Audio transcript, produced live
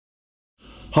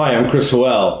Hi, I'm Chris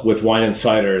Howell with Wine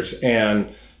Insiders,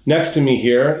 and next to me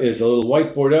here is a little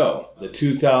white Bordeaux. The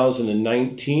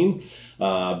 2019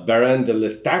 Baron de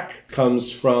Lestac comes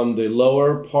from the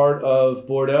lower part of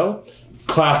Bordeaux.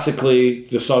 Classically,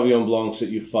 the Sauvignon Blancs that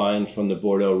you find from the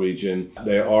Bordeaux region,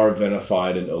 they are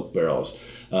vinified in oak barrels.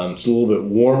 It's a little bit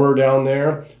warmer down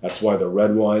there. That's why the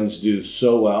red wines do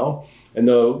so well. And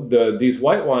though these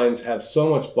white wines have so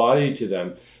much body to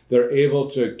them, they're able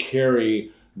to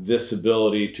carry this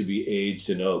ability to be aged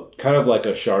in oak, kind of like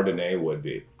a Chardonnay would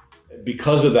be.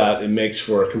 Because of that, it makes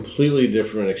for a completely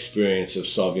different experience of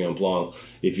Sauvignon Blanc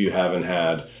if you haven't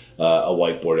had a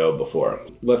white Bordeaux before.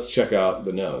 Let's check out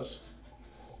the nose.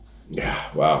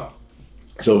 Yeah, wow.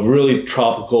 So really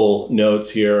tropical notes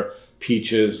here,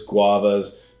 peaches,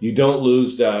 guavas. You don't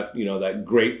lose that, that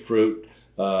grapefruit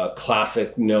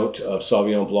classic note of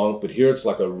Sauvignon Blanc, but here it's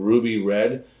like a ruby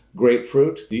red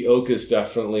grapefruit. The oak is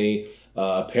definitely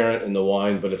apparent in the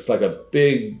wine, but it's like a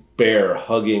big bear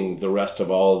hugging the rest of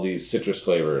all of these citrus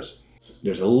flavors.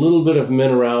 There's a little bit of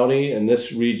minerality, and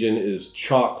this region is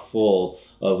chock full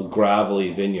of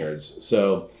gravelly vineyards.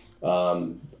 So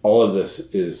all of this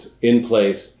is in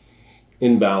place,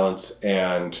 in balance,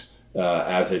 and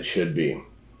as it should be.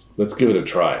 Let's give it a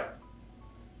try.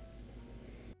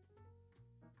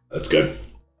 That's good.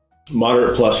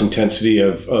 Moderate plus intensity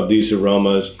of these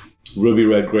aromas, ruby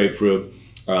red grapefruit.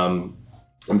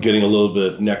 I'm getting a little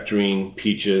bit of nectarine,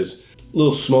 peaches, a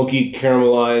little smoky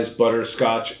caramelized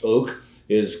butterscotch oak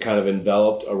is kind of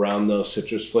enveloped around those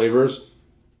citrus flavors.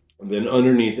 And then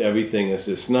underneath everything is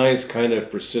this nice kind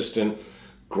of persistent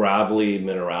gravelly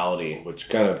minerality, which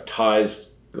kind of ties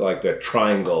like that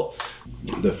triangle.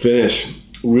 The finish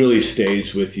really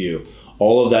stays with you.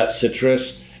 All of that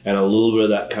citrus and a little bit of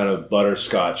that kind of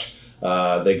butterscotch.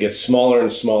 They get smaller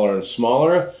and smaller and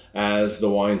smaller as the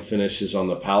wine finishes on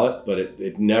the palate, but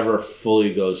it never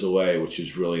fully goes away, which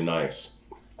is really nice.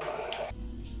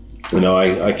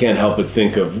 I can't help but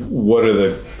think of what are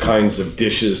the kinds of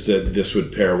dishes that this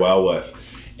would pair well with.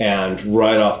 And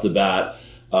right off the bat,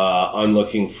 I'm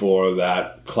looking for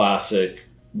that classic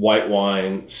white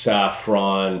wine,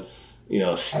 saffron,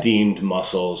 steamed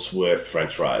mussels with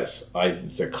French fries.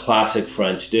 It's a classic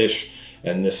French dish,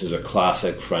 and this is a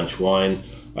classic French wine.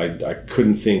 I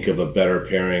couldn't think of a better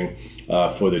pairing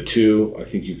for the two. I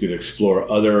think you could explore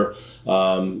other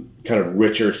kind of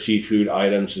richer seafood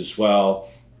items as well.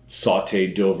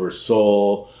 Sauteed Dover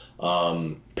sole,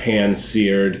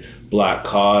 pan-seared black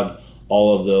cod.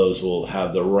 All of those will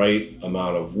have the right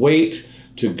amount of weight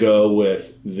to go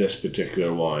with this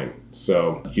particular wine.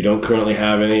 So if you don't currently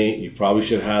have any, you probably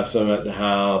should have some at the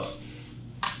house.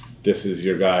 This is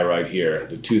your guy right here,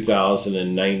 the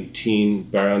 2019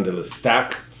 Baron de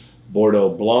Lestac Bordeaux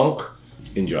Blanc.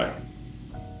 Enjoy.